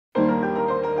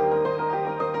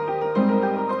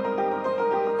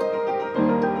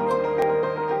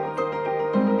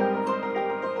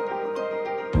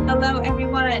Hello,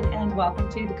 everyone, and welcome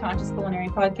to the Conscious Culinary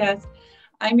Podcast.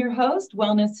 I'm your host,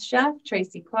 wellness chef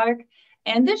Tracy Clark,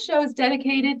 and this show is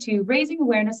dedicated to raising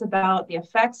awareness about the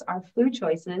effects our food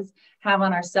choices have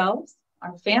on ourselves,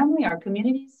 our family, our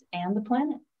communities, and the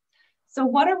planet. So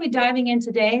what are we diving in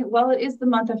today? Well, it is the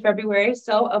month of February,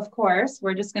 so of course,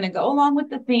 we're just going to go along with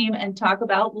the theme and talk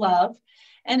about love.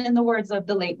 And in the words of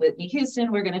the late Whitney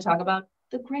Houston, we're going to talk about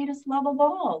the greatest love of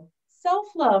all,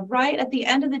 self-love, right? At the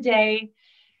end of the day,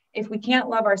 if we can't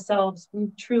love ourselves, we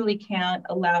truly can't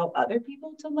allow other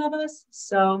people to love us.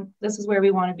 So this is where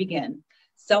we want to begin,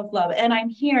 self-love. And I'm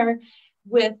here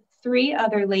with three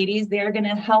other ladies. They're going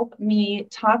to help me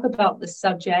talk about the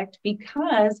subject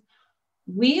because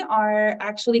we are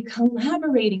actually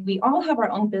collaborating. We all have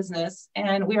our own business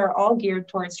and we are all geared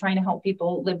towards trying to help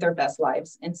people live their best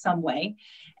lives in some way.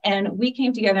 And we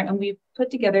came together and we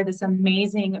put together this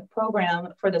amazing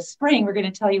program for the spring. We're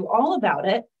going to tell you all about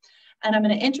it. And I'm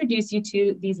going to introduce you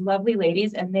to these lovely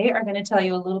ladies, and they are going to tell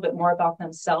you a little bit more about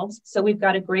themselves. So we've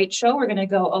got a great show. We're going to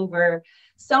go over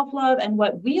self-love and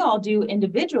what we all do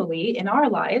individually in our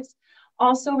lives.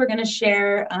 Also, we're going to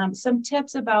share some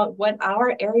tips about what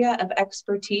our area of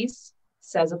expertise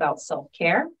says about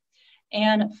self-care.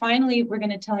 And finally, we're going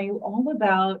to tell you all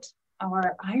about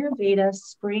our Ayurveda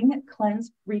Spring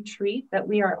Cleanse Retreat that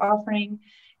we are offering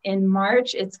in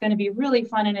March. It's going to be really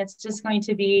fun, and it's just going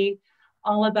to be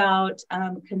all about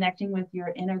connecting with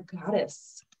your inner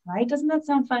goddess, right? Doesn't that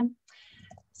sound fun?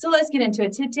 So let's get into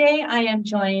it. Today, I am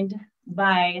joined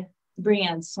by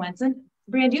Brianne Swenson.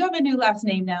 Brianne, do you have a new last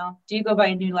name now? Do you go by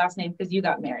a new last name because you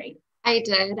got married? I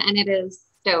did, and it is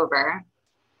Stover.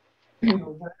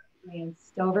 Brianne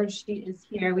Stover, she is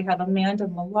here. We have Amanda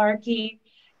Malarkey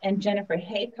and Jennifer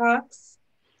Haycox.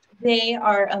 They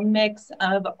are a mix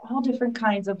of all different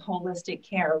kinds of holistic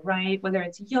care, right? Whether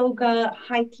it's yoga,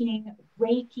 hiking,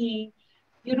 Reiki,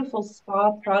 beautiful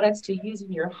spa products to use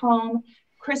in your home,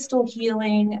 crystal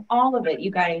healing, all of it, you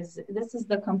guys. This is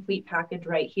the complete package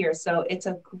right here. So it's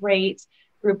a great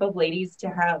group of ladies to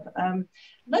have.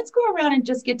 Let's go around and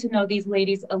just get to know these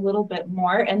ladies a little bit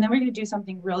more. And then we're going to do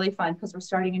something really fun because we're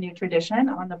starting a new tradition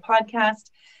on the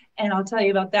podcast. And I'll tell you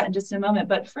about that in just a moment.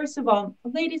 But first of all,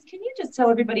 ladies, can you just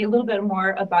tell everybody a little bit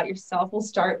more about yourself? We'll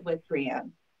start with Brianne.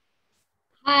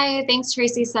 Hi, thanks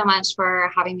Tracy so much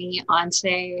for having me on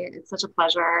today. It's such a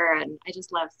pleasure, and I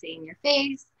just love seeing your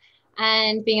face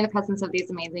and being in the presence of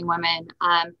these amazing women.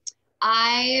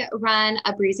 I run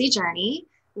A Breezy Journey,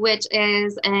 which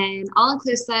is an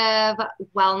all-inclusive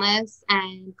wellness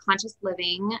and conscious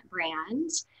living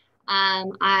brand.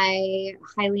 I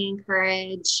highly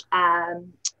encourage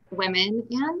women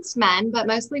and men, but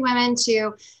mostly women,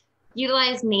 to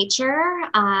utilize nature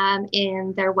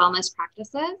in their wellness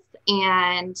practices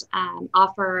and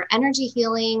offer energy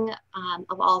healing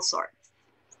of all sorts.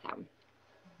 So.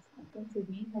 Good to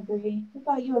be here. What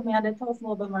about you, Amanda? Tell us a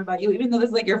little bit more about you, even though this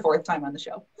is like your fourth time on the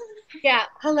show. Yeah.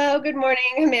 Hello. Good morning.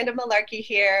 Amanda Malarkey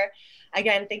here.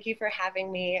 Again, thank you for having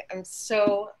me. I'm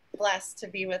so blessed to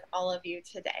be with all of you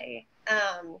today.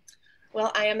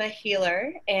 Well, I am a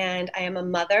healer, and I am a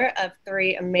mother of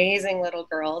three amazing little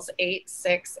girls, 8,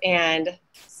 6, and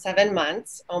 7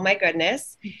 months. Oh my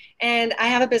goodness. And I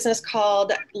have a business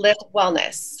called Live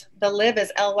Wellness. The Live is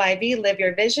L-Y-V, Live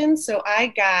Your Vision. So I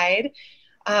guide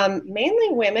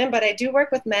mainly women, but I do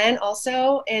work with men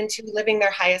also into living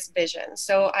their highest vision.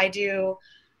 So I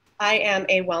am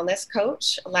a wellness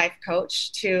coach, a life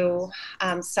coach to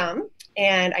some,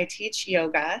 and I teach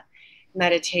yoga,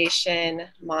 meditation,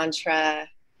 mantra,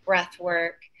 breath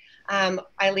work.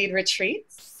 I lead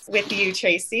retreats with you,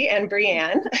 Tracy, and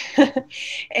Brianne,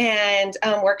 and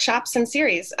workshops and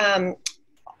series.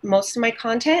 Most of my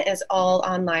content is all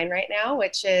online right now,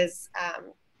 which is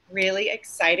really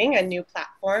exciting, a new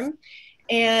platform.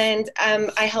 And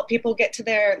I help people get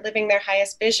to living their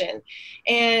highest vision.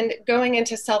 And going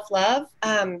into self-love,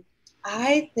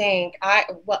 I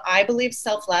believe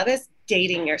self-love is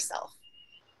dating yourself.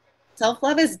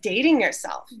 Self-love is dating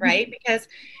yourself, right? Because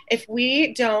if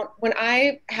we don't, when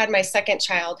I had my second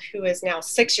child, who is now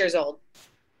 6 years old,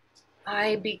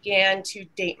 I began to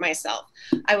date myself.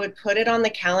 I would put it on the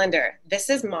calendar.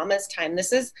 This is mama's time.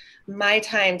 This is my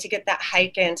time to get that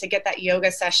hike in, to get that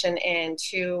yoga session in,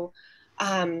 to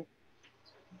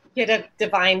get a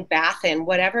divine bath in,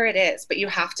 whatever it is. But you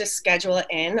have to schedule it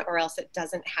in or else it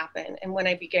doesn't happen. And when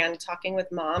I began talking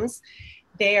with moms,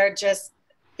 a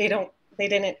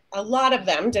lot of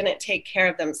them didn't take care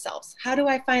of themselves. How do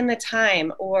I find the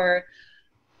time? Or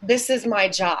this is my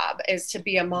job, is to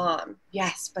be a mom.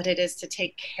 Yes, but it is to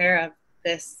take care of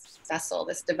this vessel,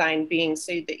 this divine being,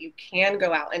 so that you can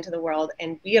go out into the world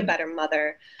and be a better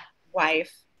mother,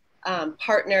 wife,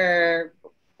 partner,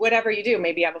 whatever you do,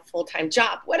 maybe you have a full-time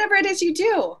job, whatever it is you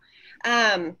do.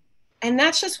 And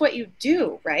that's just what you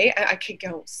do, right? I could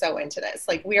go so into this.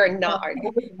 Like, we are not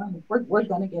arguing. We're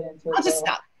going to get into it. I'll just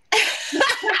stop. Let's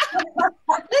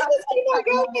just keep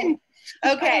going.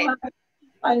 Okay.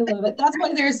 I love it. That's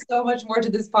why there's so much more to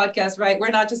this podcast, right? We're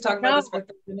not just talking about this for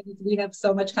 30 minutes. We have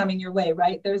so much coming your way,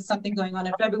 right? There's something going on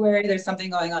in February. There's something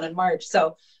going on in March.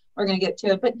 So we're going to get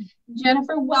to it. But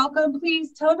Jennifer, welcome.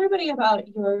 Please tell everybody about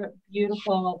your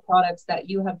beautiful products that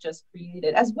you have just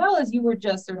created, as well as you were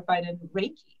just certified in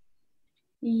Reiki.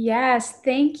 Yes,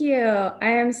 thank you. I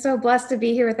am so blessed to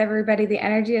be here with everybody. The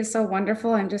energy is so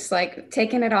wonderful. I'm just like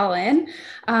taking it all in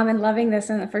and loving this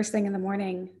in the first thing in the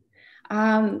morning. So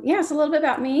a little bit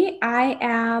about me. I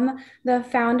am the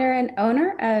founder and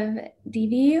owner of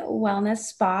Divi Wellness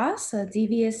Spa. So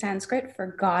Divi is Sanskrit for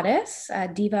goddess,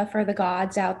 diva for the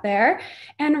gods out there.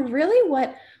 And really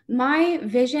what my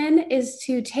vision is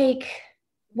to take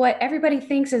what everybody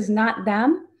thinks is not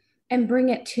them and bring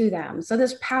it to them. So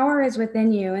this power is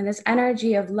within you, and this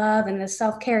energy of love and this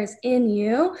self-care is in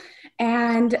you,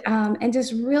 and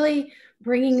just really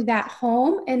bringing that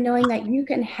home and knowing that you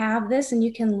can have this and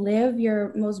you can live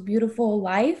your most beautiful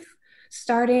life,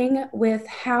 starting with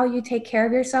how you take care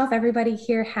of yourself. Everybody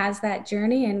here has that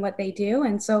journey and what they do.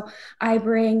 And so I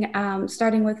bring,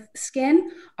 starting with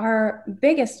skin, our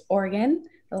biggest organ,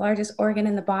 the largest organ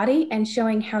in the body, and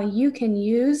showing how you can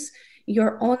use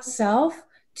your own self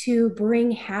to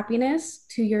bring happiness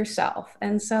to yourself.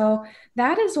 And so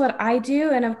that is what I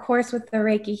do. And of course, with the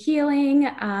Reiki healing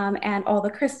and all the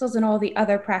crystals and all the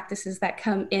other practices that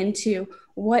come into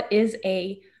what is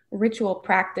a ritual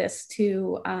practice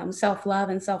to self-love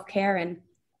and self-care, and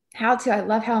I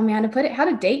love how Amanda put it, how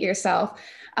to date yourself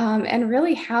and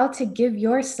really how to give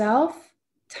yourself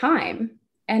time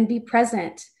and be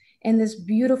present in this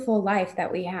beautiful life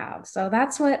that we have. So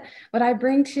that's what I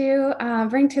bring to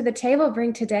the table,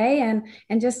 bring today,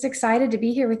 and just excited to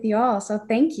be here with you all. So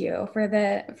thank you for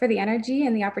the energy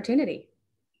and the opportunity.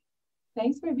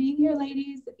 Thanks for being here,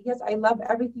 ladies. Yes, I love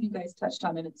everything you guys touched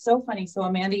on, and it's so funny. So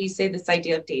Amanda, you say this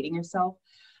idea of dating yourself.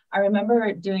 I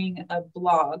remember doing a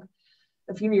blog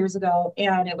a few years ago,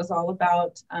 and it was all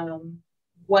about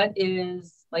what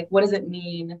does it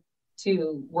mean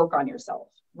to work on yourself?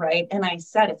 Right. And I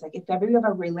said, it's like, if ever you have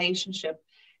a relationship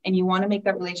and you want to make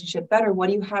that relationship better, what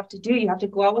do you have to do? You have to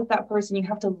go out with that person. You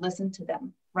have to listen to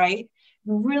them. Right.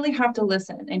 You really have to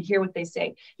listen and hear what they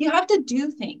say. You have to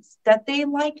do things that they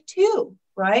like too.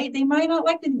 Right. They might not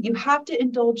like them. You have to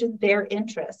indulge in their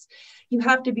interests. You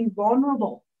have to be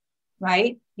vulnerable.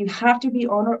 Right. You have to be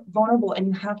vulnerable, and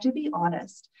you have to be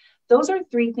honest. Those are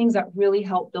three things that really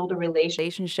help build a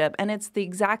relationship. And it's the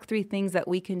exact three things that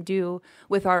we can do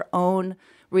with our own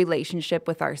relationship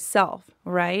with ourselves,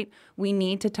 right? We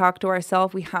need to talk to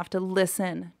ourselves. We have to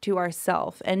listen to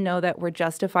ourselves and know that we're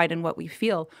justified in what we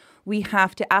feel. We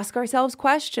have to ask ourselves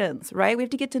questions, right? We have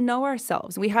to get to know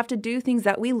ourselves. We have to do things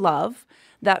that we love,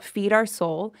 that feed our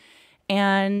soul.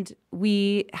 And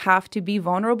we have to be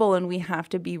vulnerable, and we have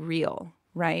to be real,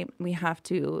 right? We have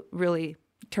to really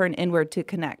turn inward to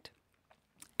connect.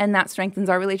 And that strengthens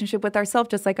our relationship with ourselves,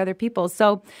 just like other people.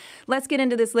 So let's get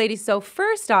into this, ladies. So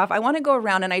first off, I want to go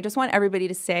around, and I just want everybody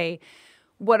to say,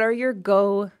 what are your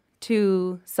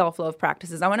go-to self-love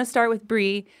practices? I want to start with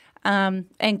Bree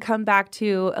and come back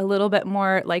to a little bit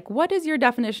more like, what is your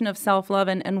definition of self-love,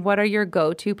 and what are your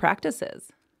go-to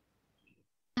practices?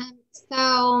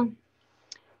 So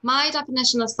my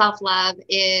definition of self-love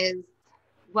is,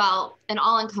 an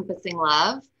all-encompassing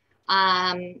love.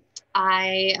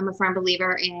 I am a firm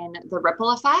believer in the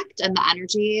ripple effect and the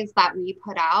energies that we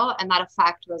put out, and that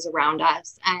effect goes around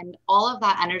us. And all of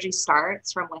that energy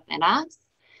starts from within us.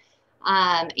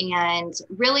 And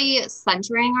really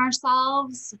centering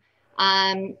ourselves,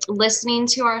 listening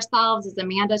to ourselves, as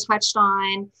Amanda touched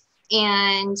on,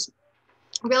 and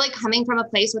really coming from a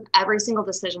place with every single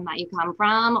decision that you come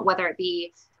from, whether it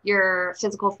be your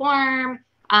physical form,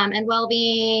 and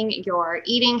well-being, your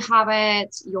eating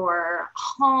habits, your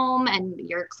home and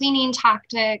your cleaning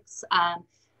tactics,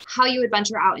 how you would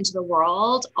venture out into the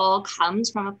world, all comes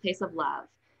from a place of love.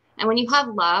 And when you have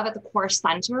love at the core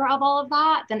center of all of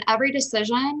that, then every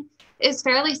decision is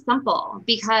fairly simple,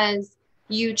 because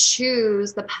you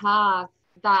choose the path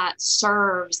that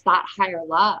serves that higher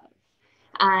love.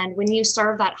 And when you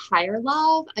serve that higher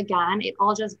love, again, it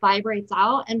all just vibrates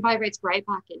out and vibrates right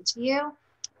back into you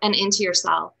and into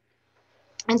yourself.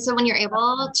 And so when you're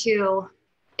able to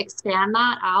expand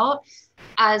that out,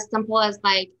 as simple as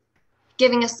like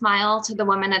giving a smile to the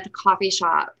woman at the coffee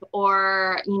shop,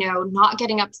 or, not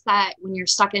getting upset when you're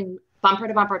stuck in bumper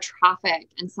to bumper traffic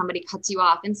and somebody cuts you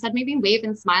off, instead maybe wave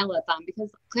and smile at them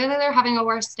because clearly they're having a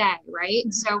worse day, right?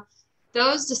 Mm-hmm. So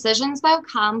those decisions though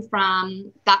come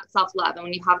from that self-love. And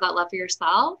when you have that love for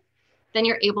yourself, then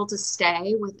you're able to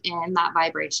stay within that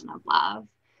vibration of love.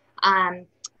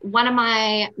 One of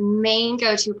my main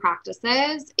go-to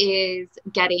practices is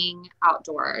getting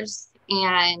outdoors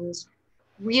and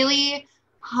really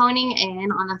honing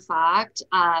in on the fact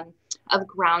of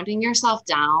grounding yourself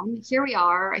down. Here we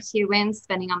are, humans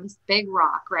spinning on this big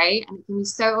rock, right? And it can be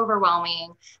so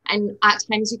overwhelming. And at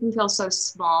times you can feel so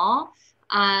small.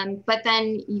 But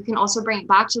then you can also bring it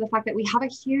back to the fact that we have a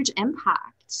huge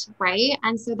impact, right?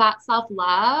 And so that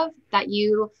self-love that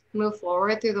you move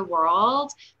forward through the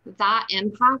world, that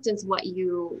impact is what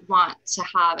you want to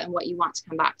have and what you want to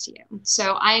come back to you.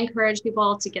 So I encourage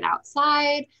people to get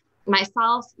outside.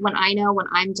 Myself, when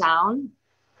I'm down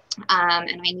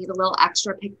and I need a little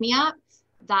extra pick-me-up,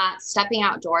 that stepping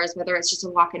outdoors, whether it's just a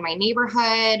walk in my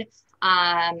neighborhood,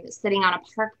 sitting on a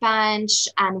park bench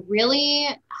and really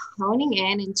honing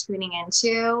in and tuning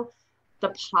into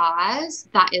the pause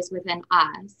that is within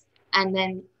us, and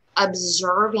then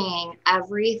observing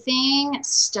everything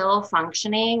still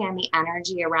functioning and the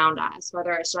energy around us,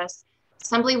 whether it's just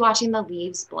simply watching the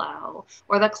leaves blow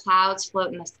or the clouds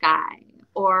float in the sky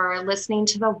or listening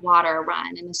to the water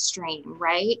run in the stream,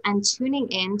 right? And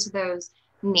tuning into those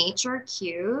nature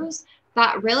cues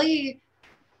that really,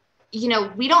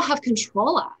 we don't have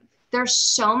control of. There's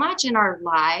so much in our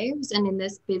lives and in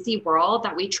this busy world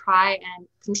that we try and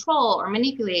control or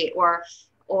manipulate or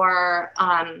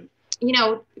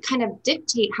kind of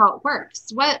dictate how it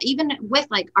works. Even with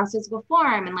like our physical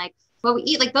form and like what we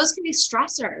eat, like those can be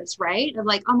stressors, right? Of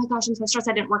like, oh my gosh, I'm so stressed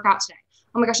I didn't work out today.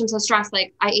 Oh my gosh, I'm so stressed,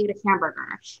 like I ate a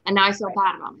hamburger and now I feel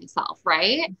bad about myself,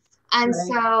 right? And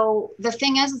so the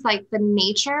thing is like the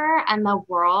nature and the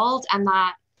world and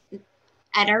that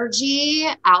energy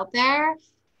out there,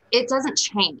 it doesn't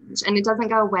change and it doesn't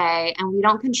go away and we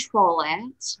don't control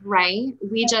it, right?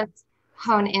 We just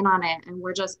hone in on it and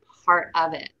we're just part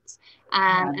of it.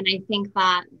 And I think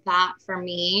that for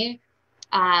me,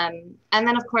 and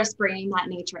then of course, bringing that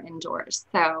nature indoors.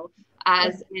 So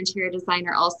as an interior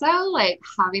designer, also like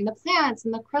having the plants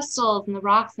and the crystals and the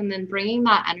rocks, and then bringing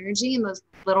that energy and those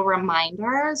little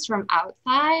reminders from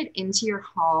outside into your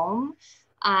home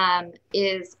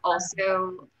is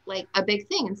also like a big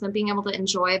thing. And so being able to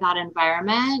enjoy that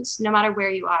environment, no matter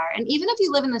where you are. And even if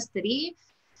you live in the city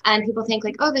and people think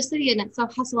like, oh, the city and it's so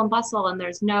hustle and bustle and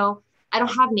I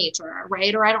don't have nature,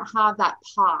 right? Or I don't have that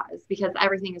pause because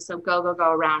everything is so go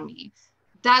around me.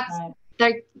 That's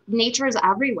like nature is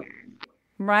everywhere.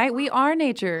 Right? We are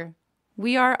nature.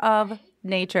 We are of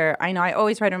nature. I know. I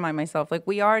always try to remind myself, like,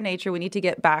 we are nature. We need to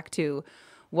get back to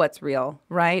what's real,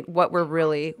 right? What we're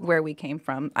really, where we came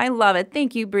from. I love it.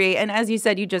 Thank you, Bree. And as you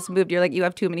said, you just moved. You're like, you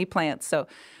have too many plants. So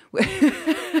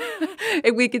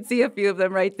we could see a few of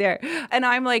them right there. And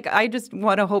I'm like, I just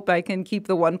want to hope I can keep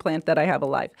the one plant that I have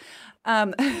alive.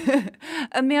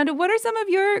 Amanda, what are some of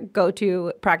your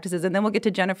go-to practices? And then we'll get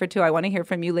to Jennifer too. I want to hear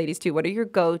from you ladies too. What are your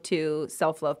go-to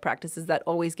self-love practices that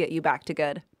always get you back to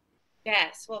good?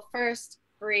 Yes. Well, first,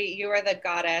 Bree, you are the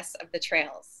goddess of the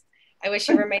trails. I wish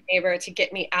you were my neighbor to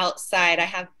get me outside. I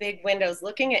have big windows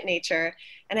looking at nature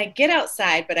and I get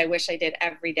outside, but I wish I did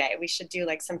every day. We should do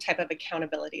like some type of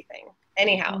accountability thing.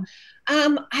 Anyhow,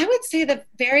 I would say the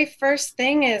very first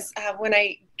thing is when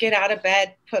I get out of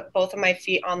bed, put both of my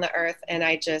feet on the earth and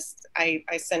I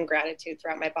send gratitude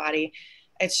throughout my body.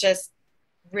 It's just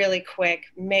really quick.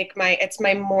 It's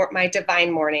my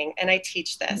divine morning. And I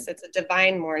teach this. It's a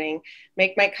divine morning.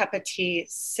 Make my cup of tea,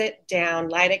 sit down,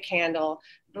 light a candle,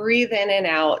 breathe in and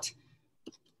out.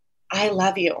 I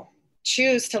love you.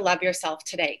 Choose to love yourself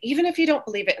today, even if you don't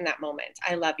believe it in that moment.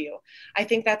 I love you. I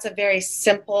think that's a very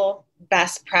simple,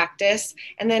 best practice.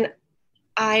 And then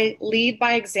I lead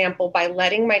by example by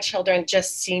letting my children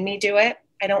just see me do it.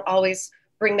 I don't always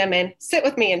bring them in, sit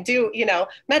with me and do,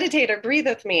 meditate or breathe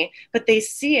with me, but they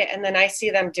see it. And then I see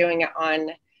them doing it on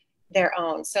their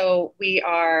own. So we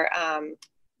are,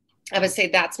 I would say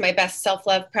that's my best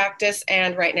self-love practice.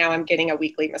 And right now I'm getting a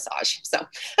weekly massage. So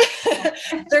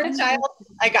third child,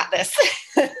 I got this.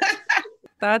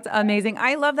 That's amazing.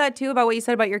 I love that too about what you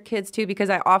said about your kids too, because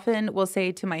I often will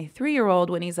say to my 3-year-old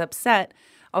when he's upset,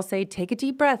 I'll say, take a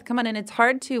deep breath. Come on. And it's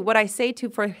hard to, what I say to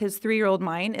for his 3-year-old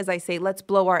mind is I say, let's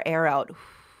blow our air out.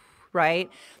 Right?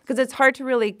 Because it's hard to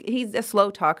really, he's a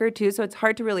slow talker too. So it's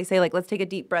hard to really say like, let's take a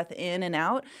deep breath in and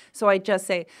out. So I just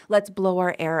say, let's blow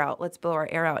our air out. Let's blow our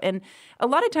air out. And a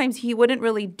lot of times he wouldn't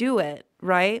really do it.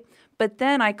 Right? But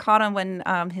then I caught him when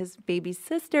his baby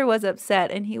sister was upset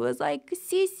and he was like,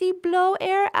 Cece, blow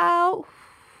air out.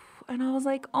 And I was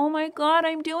like, oh my God,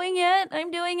 I'm doing it.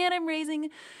 I'm doing it. I'm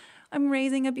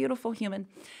raising a beautiful human.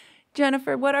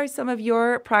 Jennifer, what are some of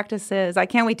your practices? I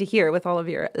can't wait to hear with all of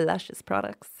your luscious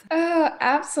products. Oh,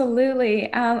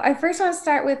 absolutely. I first want to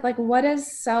start with like, what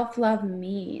does self-love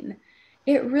mean?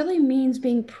 It really means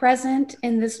being present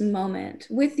in this moment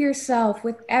with yourself,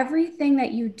 with everything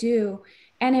that you do,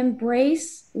 and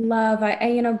embrace love.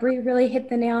 Bree really hit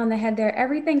the nail on the head there.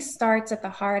 Everything starts at the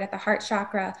heart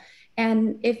chakra.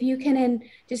 And if you can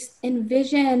just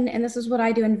envision, and this is what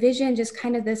I do, envision just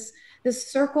kind of this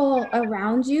circle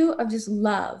around you of just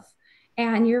love,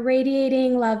 and you're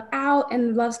radiating love out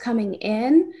and love's coming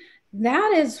in.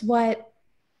 That is what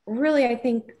really I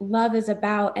think love is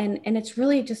about. And it's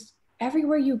really just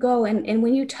everywhere you go. And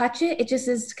when you touch it, it just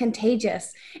is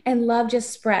contagious and love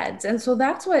just spreads. And so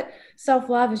that's what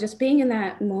self-love is, just being in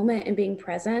that moment and being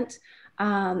present.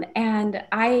 And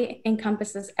I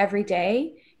encompass this every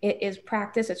day. It is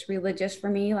practice. It's religious for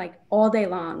me, like all day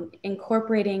long,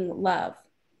 incorporating love.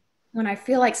 When I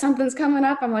feel like something's coming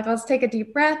up, I'm like, let's take a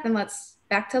deep breath and let's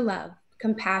back to love,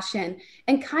 compassion,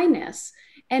 and kindness,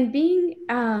 and being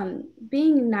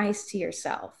nice to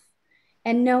yourself,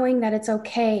 and knowing that it's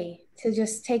okay to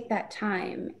just take that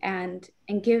time and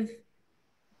give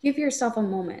yourself a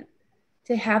moment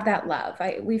to have that love.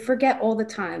 We forget all the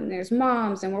time. There's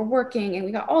moms and we're working and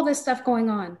we got all this stuff going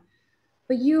on,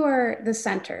 but you are the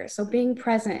center. So being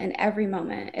present in every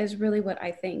moment is really what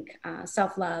I think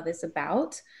self-love is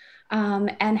about.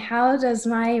 And how does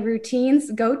my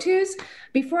routines, go-tos,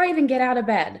 before I even get out of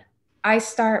bed, I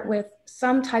start with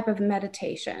some type of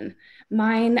meditation.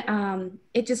 Mine, I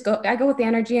go with the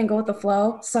energy and go with the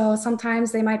flow. So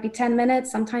sometimes they might be 10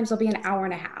 minutes, sometimes they'll be an hour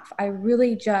and a half.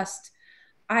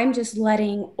 I'm just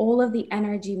letting all of the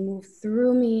energy move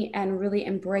through me and really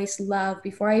embrace love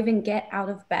before I even get out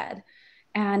of bed.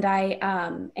 And I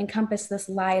encompass this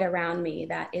light around me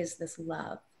that is this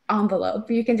love envelope.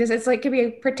 You can just, it's like, it could be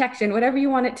a protection, whatever you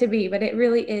want it to be, but it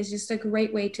really is just a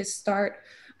great way to start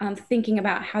thinking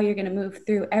about how you're going to move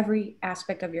through every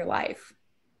aspect of your life.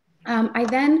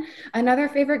 Another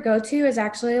favorite go-to is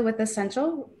actually with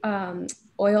essential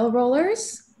oil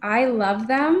rollers. I love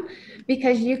them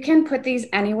because you can put these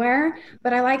anywhere,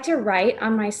 but I like to write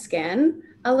on my skin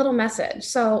a little message.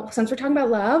 So since we're talking about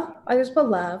love, I just put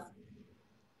love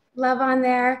on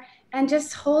there, and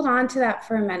just hold on to that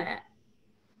for a minute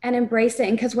and embrace it.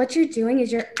 And because what you're doing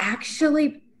is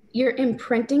you're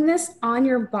imprinting this on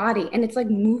your body, and it's like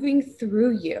moving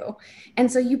through you.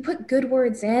 And so you put good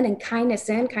words in and kindness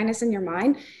in your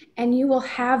mind, and you will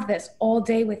have this all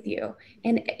day with you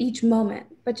in each moment.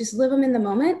 But just live them in the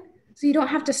moment so you don't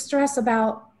have to stress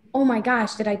about, oh my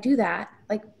gosh, did I do that?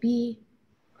 Like, be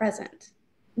present,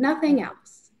 nothing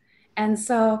else. And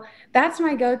so that's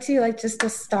my go-to, like just to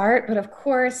start. But of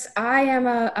course, I am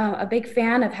a big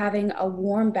fan of having a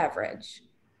warm beverage.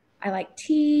 I like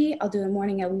tea. I'll do a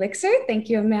morning elixir. Thank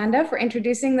you, Amanda, for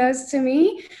introducing those to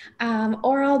me.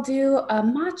 Or I'll do a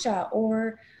matcha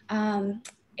or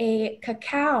a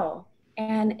cacao,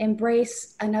 and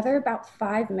embrace another about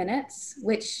 5 minutes,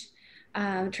 which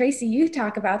Tracy, you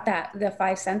talk about that, the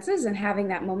five senses and having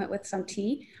that moment with some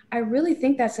tea. I really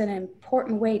think that's an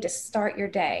important way to start your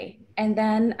day. And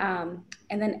then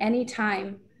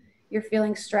anytime you're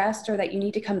feeling stressed or that you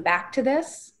need to come back to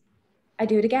this, I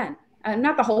do it again.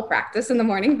 Not the whole practice in the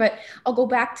morning, but I'll go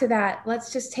back to that.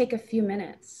 Let's just take a few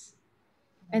minutes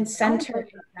and center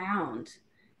it around.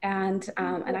 And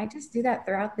I just do that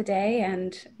throughout the day,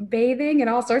 and bathing and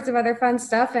all sorts of other fun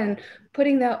stuff, and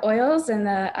putting the oils and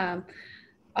the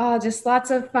just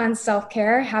lots of fun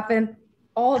self-care happen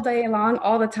all day long,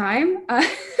 all the time.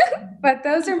 But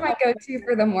those are my go-to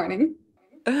for the morning.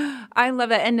 I love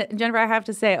that. And Jennifer, I have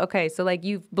to say, okay, so like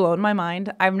you've blown my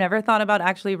mind. I've never thought about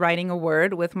actually writing a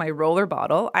word with my roller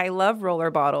bottle. I love roller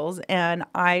bottles, and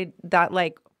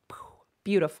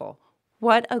beautiful.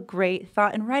 What a great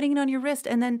thought. And writing it on your wrist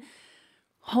and then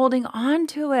holding on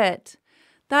to it.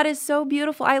 That is so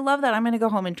beautiful. I love that. I'm going to go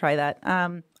home and try that.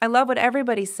 I love what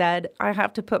everybody said. I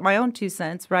have to put my own 2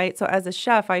 cents, right? So as a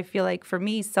chef, I feel like for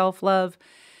me, self-love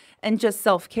and just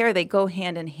self-care, they go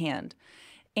hand in hand.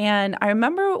 And I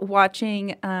remember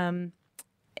watching a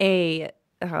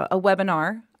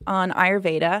webinar on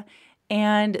Ayurveda,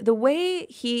 and the way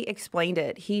he explained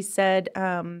it, he said,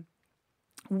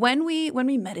 when we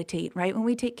meditate, right, when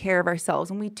we take care of ourselves,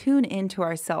 when we tune into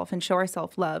ourselves and show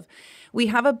ourselves love, we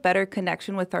have a better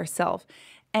connection with ourselves.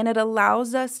 And it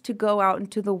allows us to go out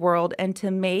into the world and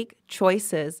to make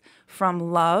choices from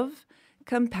love,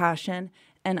 compassion,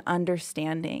 and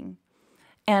understanding.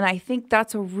 And I think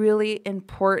that's a really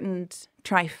important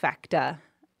trifecta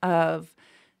of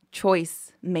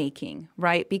choice making,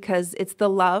 right? Because it's the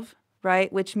love,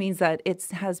 right? Which means that it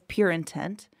has pure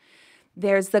intent.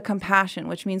 There's the compassion,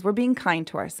 which means we're being kind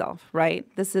to ourselves, right?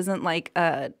 This isn't like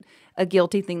a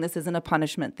guilty thing. This isn't a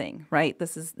punishment thing, right?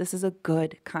 This is a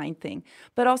good, kind thing.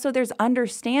 But also there's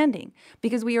understanding,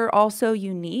 because we are all so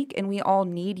unique and we all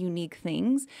need unique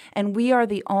things. And we are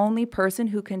the only person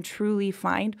who can truly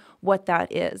find what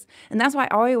that is. And that's why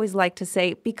I always like to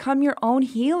say, become your own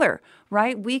healer,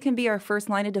 right? We can be our first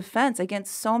line of defense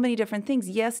against so many different things.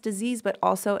 Yes, disease, but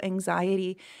also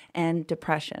anxiety and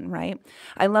depression, right?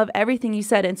 I love everything you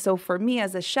said. And so for me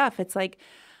as a chef, it's like,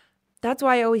 that's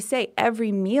why I always say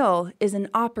every meal is an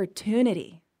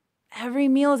opportunity. Every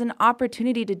meal is an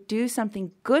opportunity to do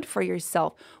something good for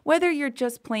yourself, whether you're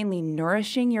just plainly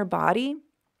nourishing your body,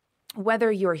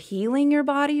 whether you're healing your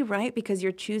body, right? Because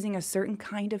you're choosing a certain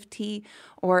kind of tea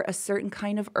or a certain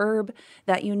kind of herb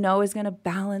that you know is going to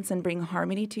balance and bring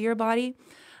harmony to your body.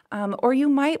 Or you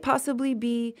might possibly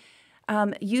be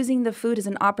using the food as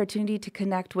an opportunity to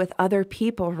connect with other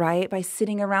people, right? By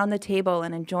sitting around the table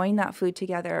and enjoying that food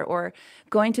together, or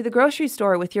going to the grocery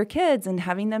store with your kids and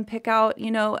having them pick out,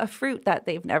 a fruit that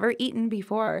they've never eaten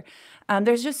before.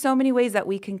 There's just so many ways that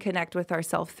we can connect with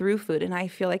ourselves through food. And I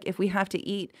feel like if we have to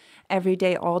eat every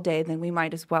day, all day, then we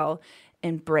might as well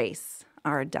embrace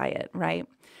our diet, right?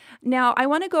 Now, I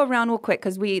want to go around real quick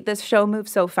because this show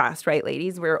moves so fast, right,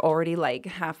 ladies? We're already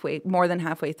like more than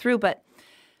halfway through, but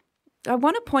I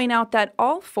want to point out that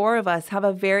all four of us have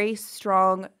a very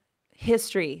strong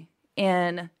history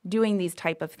in doing these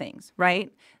type of things,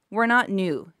 right? We're not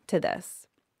new to this.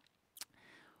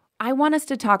 I want us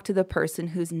to talk to the person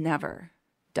who's never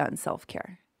done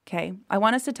self-care, okay? I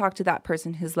want us to talk to that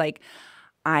person who's like,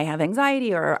 I have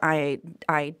anxiety, or I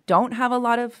don't have a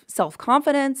lot of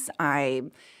self-confidence. I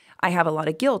have a lot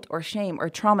of guilt or shame or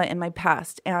trauma in my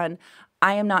past, and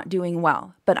I am not doing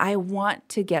well, but I want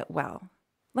to get well.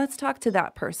 Let's talk to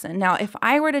that person. Now, if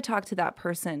I were to talk to that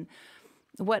person,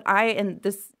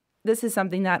 this is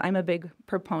something that I'm a big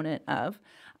proponent of,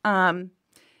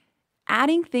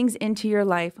 adding things into your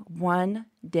life one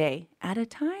day at a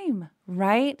time,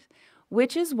 right?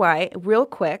 Which is why, real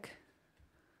quick,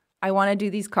 I want to do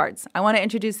these cards. I want to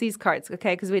introduce these cards,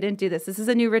 okay? Because we didn't do this. This is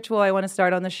a new ritual I want to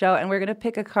start on the show, and we're going to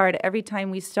pick a card every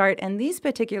time we start. And these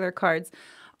particular cards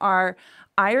are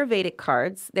Ayurvedic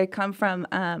cards. They come from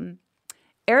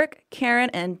Eric, Karen,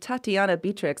 and Tatiana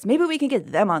Beatrix. Maybe we can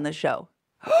get them on the show.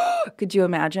 Could you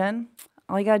imagine?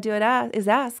 All you got to do is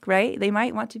ask, right? They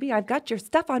might want to be. I've got your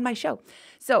stuff on my show.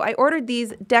 So I ordered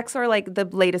these. Decks are like the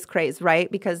latest craze,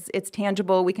 right? Because it's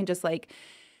tangible. We can just like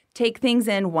take things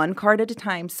in one card at a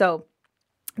time. So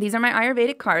these are my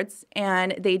Ayurvedic cards,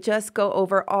 and they just go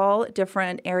over all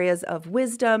different areas of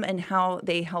wisdom and how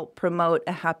they help promote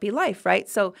a happy life, right?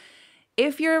 So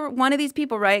if you're one of these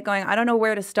people, right, going, I don't know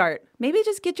where to start, maybe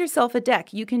just get yourself a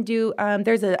deck. You can do,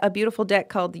 there's a beautiful deck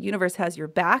called The Universe Has Your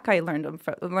Back. I learned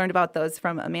about those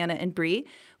from Amanda and Bree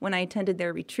when I attended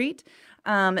their retreat.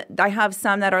 I have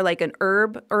some that are like an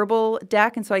herbal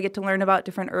deck, and so I get to learn about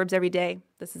different herbs every day.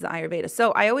 This is Ayurveda.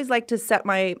 So I always like to set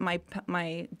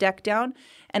my deck down,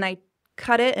 and I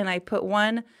cut it, and I put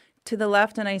one to the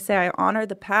left, and I say I honor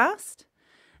the past,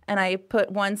 and I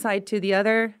put one side to the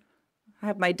other. I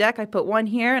have my deck, I put one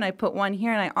here, and I put one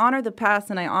here, and I honor the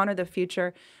past, and I honor the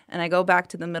future, and I go back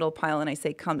to the middle pile, and I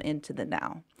say, come into the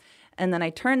now. And then I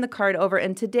turn the card over,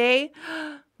 and today,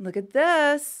 look at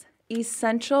this,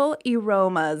 essential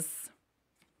aromas.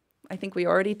 I think we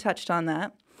already touched on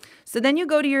that. So then you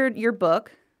go to your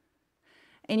book,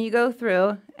 and you go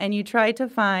through, and you try to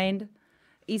find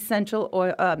essential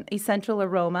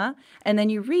aroma, and then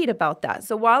you read about that.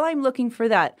 So while I'm looking for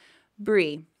that,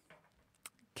 Bree,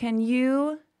 can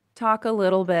you talk a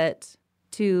little bit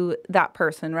to that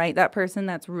person, right? That person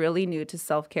that's really new to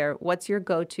self-care. What's your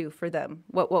go-to for them?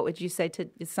 What would you say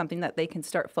is something that they can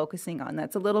start focusing on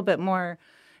that's a little bit more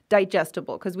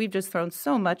digestible? Because we've just thrown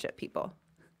so much at people.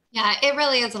 Yeah, it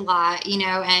really is a lot,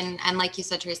 and like you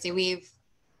said, Tracy, we've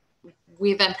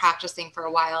been practicing for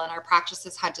a while, and our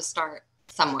practices had to start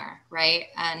somewhere, right?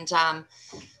 And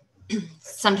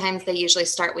sometimes they usually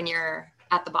start when you're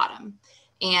at the bottom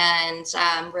and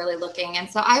really looking. And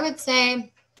so I would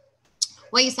say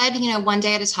what you said, one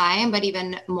day at a time, but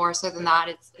even more so than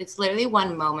that, it's literally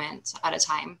one moment at a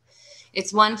time.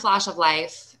 It's one flash of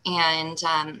life, and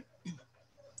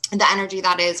the energy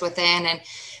that is within.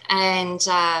 And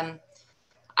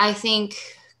I think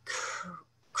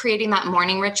creating that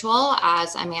morning ritual,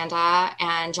 as Amanda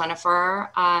and Jennifer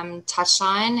touched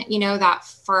on,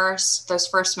 those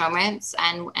first moments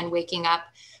and waking up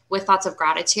with thoughts of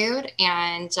gratitude,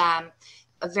 and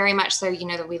very much so,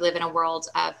 that we live in a world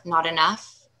of not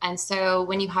enough, And so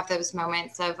when you have those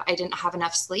moments of, I didn't have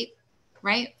enough sleep,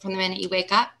 right? From the minute you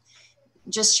wake up,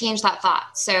 just change that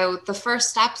thought. So the first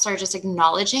steps are just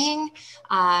acknowledging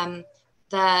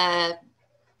the,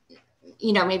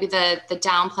 maybe the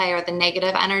downplay or the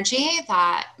negative energy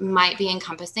that might be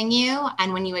encompassing you.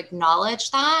 And when you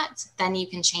acknowledge that, then you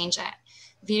can change it.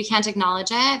 If you can't acknowledge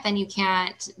it, then you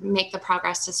can't make the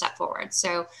progress to step forward.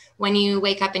 So when you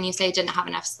wake up and you say, didn't have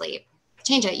enough sleep,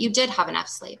 change it. You did have enough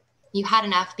sleep. You had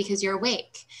enough because you're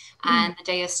awake and the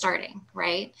day is starting,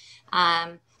 right?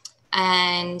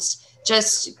 And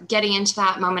just getting into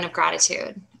that moment of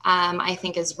gratitude, I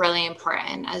think is really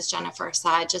important. As Jennifer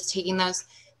said, just taking those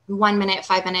 1 minute,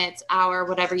 5 minutes, hour,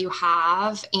 whatever you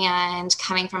have, and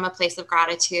coming from a place of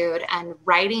gratitude and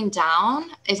writing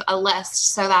down a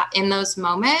list so that in those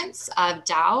moments of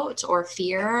doubt or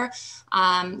fear,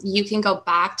 you can go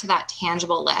back to that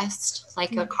tangible list,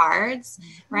 like your cards,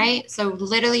 right? So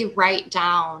literally write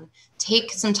down,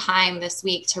 take some time this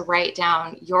week to write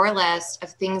down your list of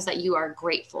things that you are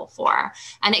grateful for.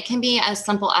 And it can be as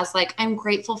simple as like, I'm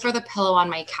grateful for the pillow on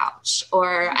my couch,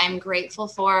 or I'm grateful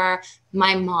for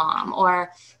my mom,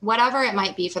 or whatever it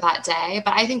might be for that day.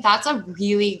 But I think that's a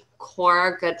really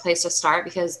core good place to start,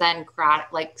 because then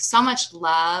so much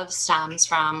love stems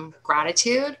from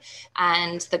gratitude,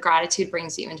 and the gratitude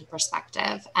brings you into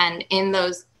perspective. And in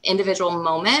those individual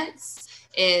moments,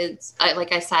 is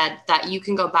like I said, that you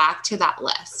can go back to that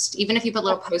list, even if you put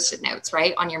little Post-it notes,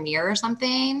 right, on your mirror or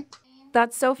something.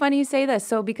 That's so funny you say this.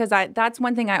 So because that's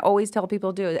one thing I always tell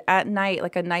people to do at night,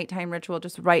 like a nighttime ritual,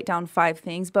 just write down 5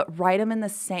 things, but write them in the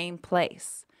same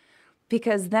place.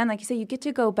 Because then, like you say, you get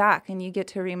to go back and you get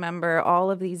to remember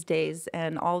all of these days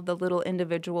and all the little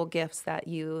individual gifts that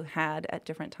you had at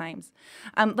different times.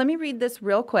 Let me read this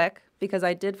real quick, because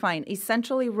I did find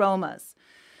essential aromas.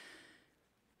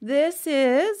 This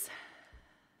is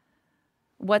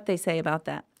what they say about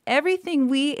that. Everything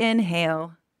we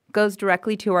inhale goes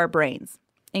directly to our brains,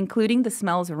 including the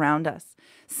smells around us.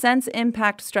 Scents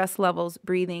impact stress levels,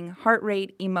 breathing, heart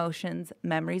rate, emotions,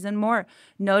 memories, and more.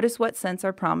 Notice what scents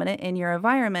are prominent in your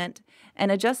environment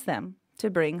and adjust them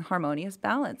to bring harmonious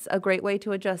balance. A great way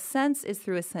to adjust scents is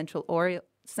through essential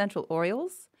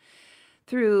oils,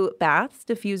 through baths,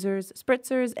 diffusers,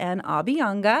 spritzers, and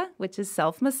abhyanga, which is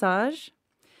self-massage.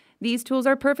 These tools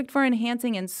are perfect for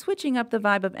enhancing and switching up the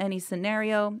vibe of any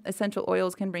scenario. Essential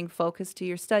oils can bring focus to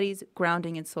your studies,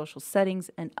 grounding in social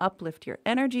settings, and uplift your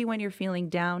energy when you're feeling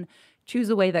down. Choose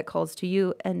a way that calls to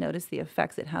you and notice the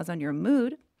effects it has on your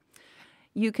mood.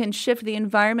 You can shift the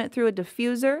environment through a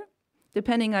diffuser,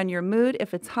 depending on your mood.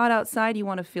 If it's hot outside, you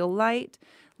want to feel light.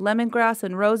 Lemongrass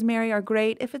and rosemary are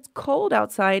great. If it's cold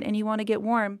outside and you want to get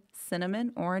warm,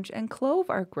 cinnamon, orange, and clove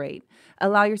are great.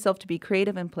 Allow yourself to be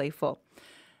creative and playful.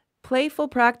 Playful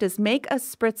practice. Make a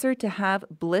spritzer to have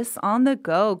bliss on the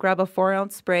go. Grab a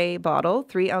 4-ounce spray bottle,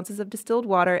 3 ounces of distilled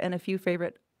water, and a few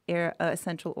favorite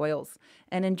essential oils,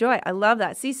 and enjoy. I love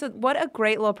that. See, so what a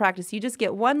great little practice. You just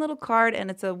get one little card,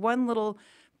 and it's one little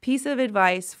piece of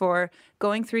advice for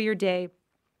going through your day.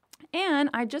 And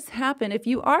I just happen, if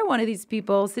you are one of these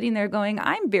people sitting there going,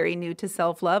 I'm very new to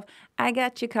self-love, I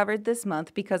got you covered this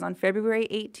month, because on February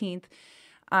 18th,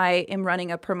 I am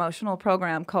running a promotional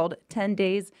program called 10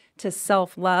 Days to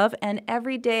Self-Love, and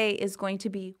every day is going to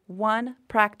be one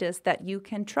practice that you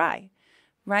can try,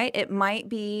 right? It might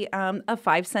be a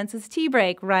 5 senses tea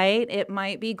break, right? It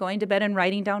might be going to bed and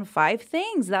writing down 5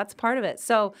 things. That's part of it.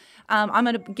 So I'm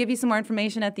going to give you some more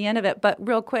information at the end of it. But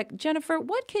real quick, Jennifer,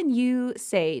 what can you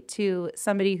say to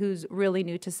somebody who's really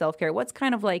new to self-care? What's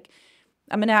kind of like,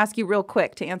 I'm going to ask you real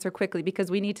quick to answer quickly,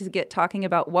 because we need to get talking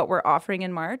about what we're offering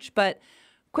in March. But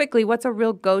quickly, what's a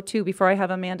real go-to before I have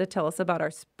Amanda tell us about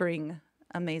our spring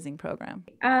amazing program?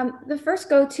 The first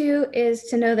go-to is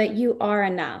to know that you are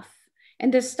enough.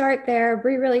 And to start there,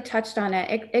 Bree really touched on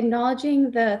it,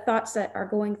 acknowledging the thoughts that are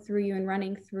going through you and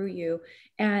running through you,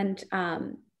 and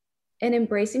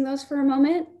embracing those for a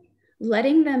moment,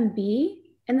 letting them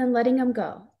be, and then letting them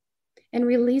go, and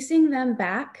releasing them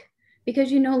back,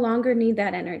 because you no longer need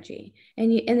that energy,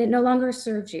 and it no longer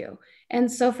serves you. And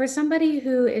so for somebody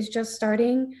who is just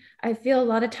starting, I feel a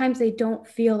lot of times they don't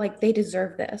feel like they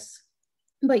deserve this,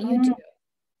 but you do.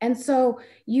 And so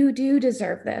you do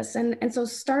deserve this. And so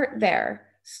start there.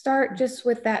 Start just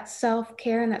with that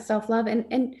self-care and that self-love,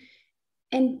 and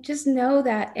just know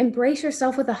that, embrace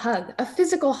yourself with a hug, a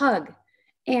physical hug,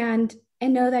 and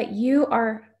know that you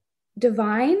are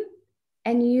divine,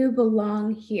 and you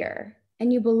belong here,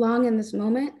 and you belong in this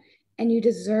moment, and you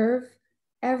deserve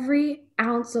every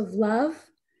ounce of love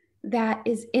that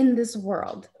is in this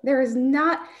world. There is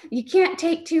not, you can't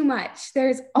take too much.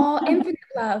 There's all infinite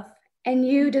love and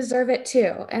you deserve it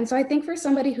too. And so I think for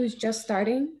somebody who's just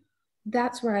starting,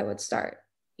 that's where I would start.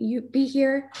 You be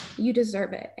here, you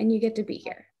deserve it, and you get to be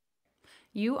here.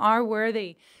 You are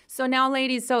worthy. So now,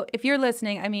 ladies, so if you're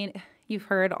listening, I mean, you've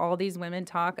heard all these women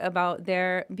talk about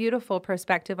their beautiful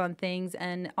perspective on things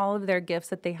and all of their gifts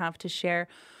that they have to share.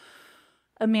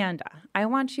 Amanda, I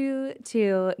want you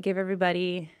to give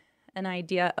everybody an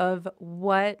idea of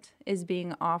what is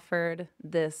being offered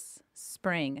this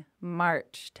spring,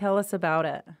 March. Tell us about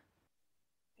it.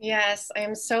 Yes, I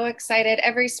am so excited.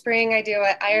 Every spring I do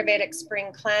an Ayurvedic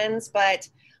spring cleanse, but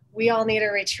we all need a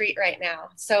retreat right now.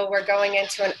 So we're going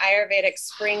into an Ayurvedic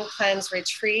spring cleanse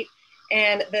retreat,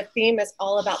 and the theme is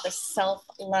all about the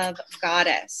self-love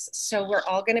goddess. So we're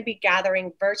all going to be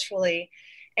gathering virtually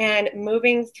and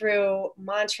moving through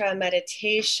mantra,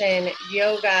 meditation,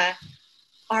 yoga,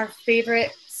 our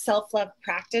favorite self-love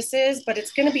practices, but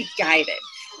it's going to be guided.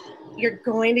 You're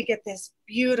going to get this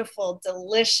beautiful,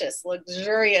 delicious,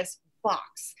 luxurious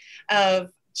box of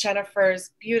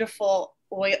Jennifer's beautiful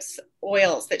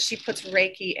oils that she puts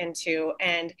Reiki into,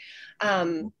 and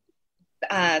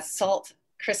salt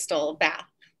crystal bath,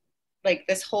 like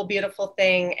this whole beautiful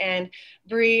thing. And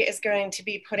Bree is going to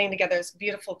be putting together this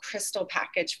beautiful crystal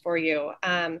package for you.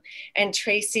 And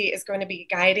Tracy is going to be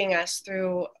guiding us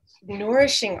through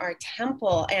nourishing our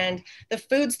temple and the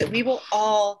foods that we will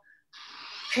all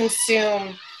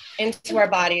consume into our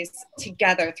bodies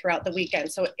together throughout the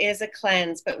weekend. So it is a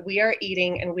cleanse, but we are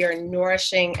eating and we are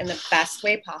nourishing in the best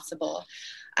way possible.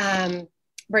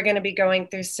 We're going to be going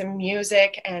through some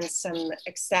music and some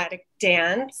ecstatic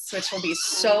dance, which will be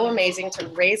so amazing to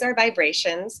raise our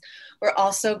vibrations. We're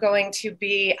also going to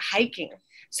be hiking.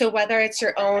 So whether it's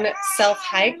your own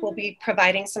self-hike, we'll be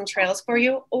providing some trails for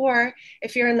you, or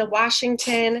if you're in the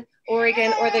Washington,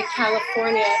 Oregon, or the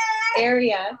California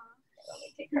area,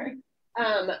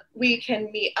 we can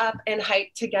meet up and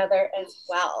hike together as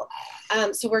well.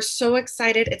 So we're so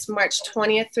excited. It's March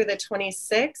 20th through the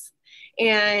 26th.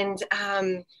 And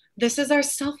this is our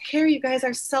self-care, you guys,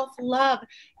 our self-love.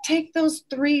 Take those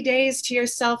 3 days to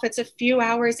yourself. It's a few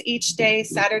hours each day.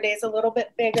 Saturday's a little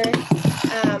bit bigger.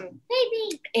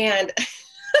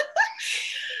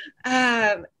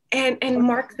 And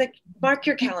mark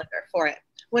your calendar for it.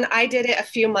 When I did it a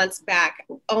few months back,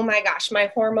 oh my gosh,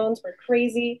 my hormones were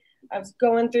crazy. I was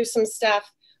going through some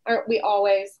stuff, aren't we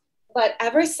always? But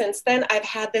ever since then, I've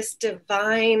had this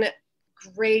divine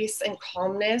grace and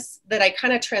calmness that I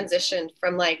kind of transitioned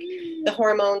from, like the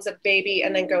hormones of baby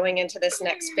and then going into this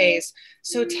next phase.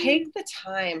 So take the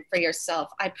time for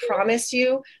yourself. I promise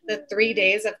you, the 3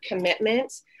 days of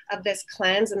commitment of this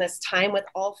cleanse and this time with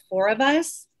all four of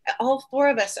us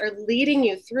are leading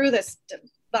you through this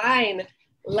divine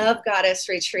love goddess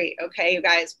retreat. Okay, you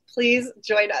guys, please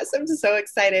join us. I'm so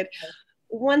excited.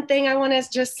 One thing I want to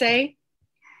just say,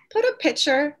 put a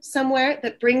picture somewhere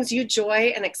that brings you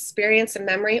joy and experience and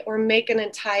memory, or make an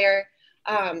entire,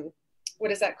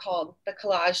 what is that called? The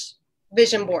collage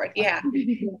vision board. Yeah.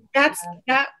 That's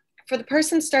that for the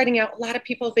person starting out. A lot of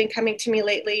people have been coming to me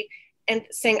lately and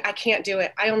saying, I can't do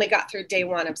it. I only got through day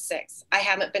 1 of 6. I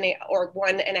haven't been, or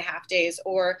 1.5 days,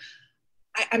 or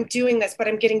I'm doing this, but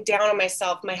I'm getting down on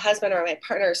myself. My husband or my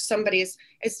partner, somebody is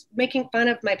making fun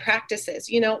of my practices.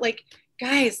 You know, like,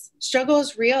 guys, struggle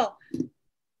is real.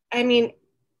 I mean,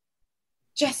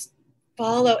 just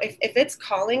follow. If it's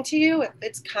calling to you, if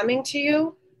it's coming to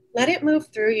you, let it move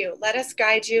through you. Let us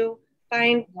guide you.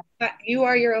 You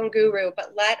are your own guru,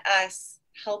 but let us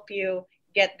help you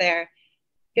get there.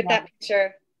 Get that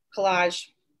picture, collage,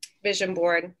 vision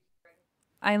board.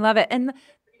 I love it. And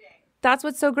that's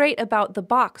what's so great about the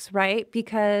box, right?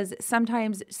 Because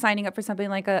sometimes signing up for something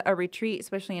like a retreat,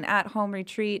 especially an at-home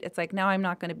retreat, it's like, now I'm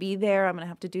not going to be there. I'm going to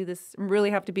have to do this, really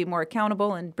have to be more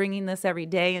accountable and bringing this every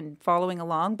day and following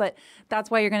along. But that's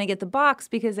why you're going to get the box,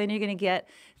 because then you're going to get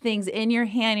things in your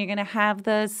hand. You're going to have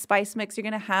the spice mix. You're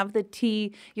going to have the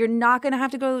tea. You're not going to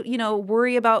have to go,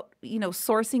 worry about,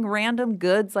 sourcing random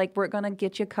goods. Like, we're going to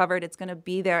get you covered. It's going to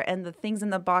be there. And the things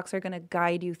in the box are going to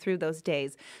guide you through those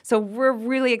days. So we're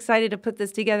really excited to put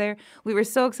this together. We were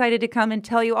so excited to come and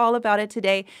tell you all about it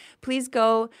today. Please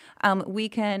go. We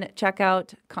can check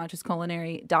out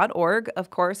consciousculinary.org, of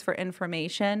course, for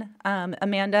information.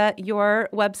 Amanda, your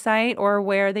website, or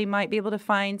where they might be able to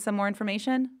find some more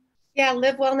information? Yeah,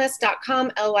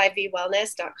 livewellness.com,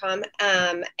 lyvwellness.com.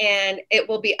 And it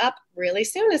will be up really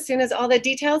soon. As soon as all the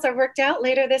details are worked out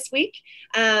later this week,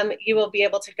 you will be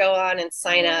able to go on and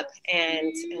sign up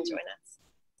and join us.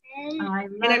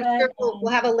 And I'm sure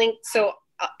we'll have a link so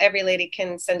every lady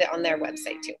can send it on their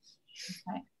website too.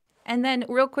 Okay. And then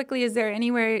real quickly, is there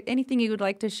anything you would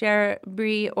like to share,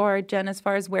 Bree or Jen, as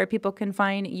far as where people can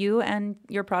find you and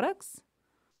your products?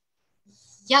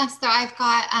 Yes, so I've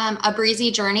got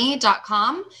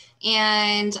abreezyjourney.com,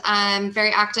 and I'm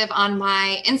very active on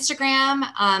my Instagram,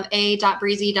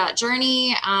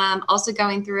 a.breezy.journey. Also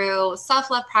going through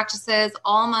self-love practices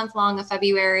all month long of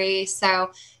February.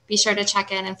 So be sure to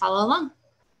check in and follow along.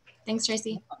 Thanks,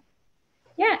 Tracy.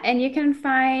 Yeah, and you can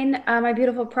find my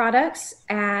beautiful products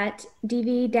at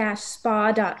devi-spa.com.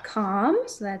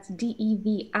 So that's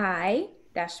DEVI-spa.com.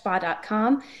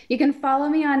 You can follow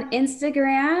me on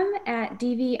Instagram at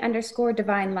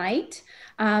devi_divine light.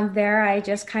 There I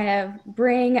just kind of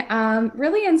bring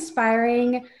really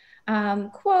inspiring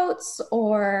quotes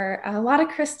or a lot of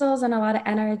crystals and a lot of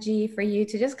energy for you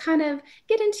to just kind of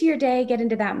get into your day, get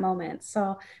into that moment.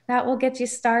 So that will get you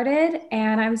started.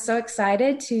 And I'm so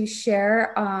excited to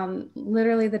share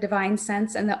literally the divine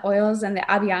sense and the oils and the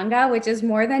abhyanga, which is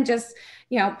more than just,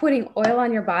 putting oil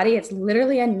on your body. It's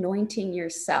literally anointing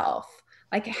yourself.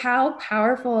 Like, how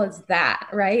powerful is that,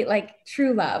 right? Like,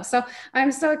 true love. So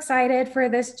I'm so excited for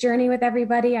this journey with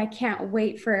everybody. I can't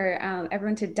wait for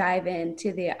everyone to dive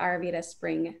into the Ayurveda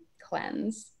Spring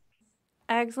Cleanse.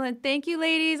 Excellent. Thank you,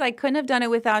 ladies. I couldn't have done it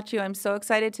without you. I'm so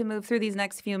excited to move through these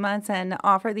next few months and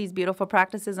offer these beautiful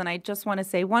practices. And I just want to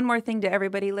say one more thing to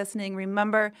everybody listening.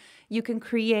 Remember, you can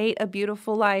create a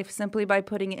beautiful life simply by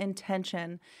putting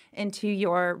intention into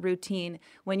your routine.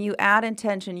 When you add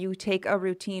intention, you take a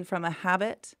routine from a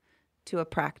habit to a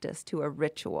practice, to a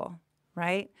ritual,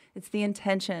 right? It's the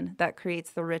intention that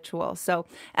creates the ritual. So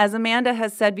as Amanda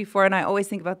has said before, and I always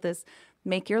think about this,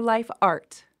 make your life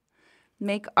art.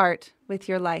 Make art with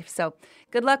your life. So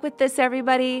good luck with this,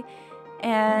 everybody.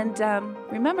 And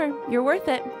remember, you're worth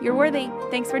it. You're worthy.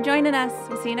 Thanks for joining us.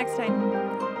 We'll see you next time.